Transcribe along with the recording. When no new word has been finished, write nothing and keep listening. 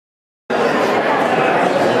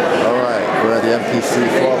It's the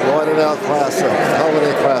Fort Lauderdale Classic,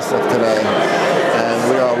 Holiday Classic today. And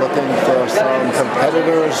we are looking for some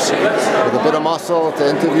competitors with a bit of muscle to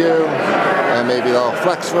interview. And maybe they'll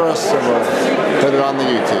flex for us and we'll put it on the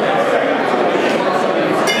YouTube.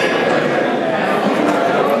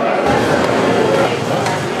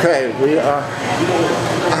 Okay, we are...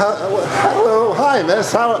 Hello, hi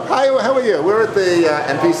miss, how are you? We're at the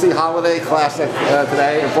NPC Holiday Classic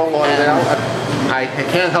today in Fort Lauderdale. I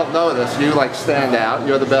can't help notice you like stand out.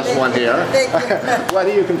 You're the best one here. Thank you. What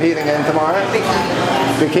are you competing in tomorrow?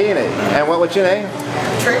 Bikini. Bikini. And what's your name?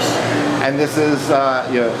 Trish. And this is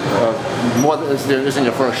your this isn't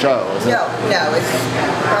your first show, is it? No, it's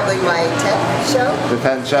probably my 10th show. The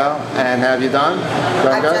 10th show. And have you done?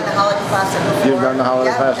 I've done the Holiday Classic before. You've done the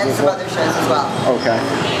Holiday Classic and before? some other shows as well. Okay.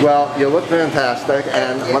 Well, you look fantastic,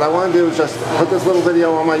 and what I want to do is just put this little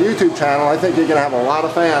video on my YouTube channel. I think you're going to have a lot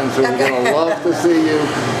of fans who are going to love to see you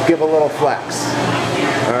give a little flex.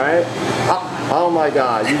 All right? Oh my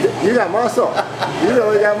God, you got muscle. You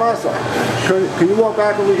really got muscle. Can you walk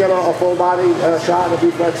back and we get a full body shot of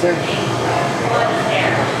you flexing?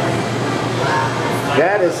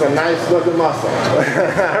 That is some nice looking muscle.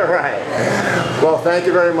 All right. Well, thank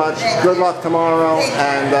you very much. Good luck tomorrow,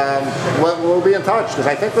 and we'll be in touch because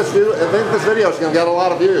I think this video is going to get a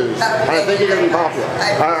lot of views, and I think you're going to be popular.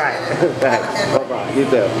 All right. Thanks. Bye bye. You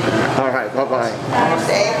too. All right. Bye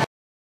bye.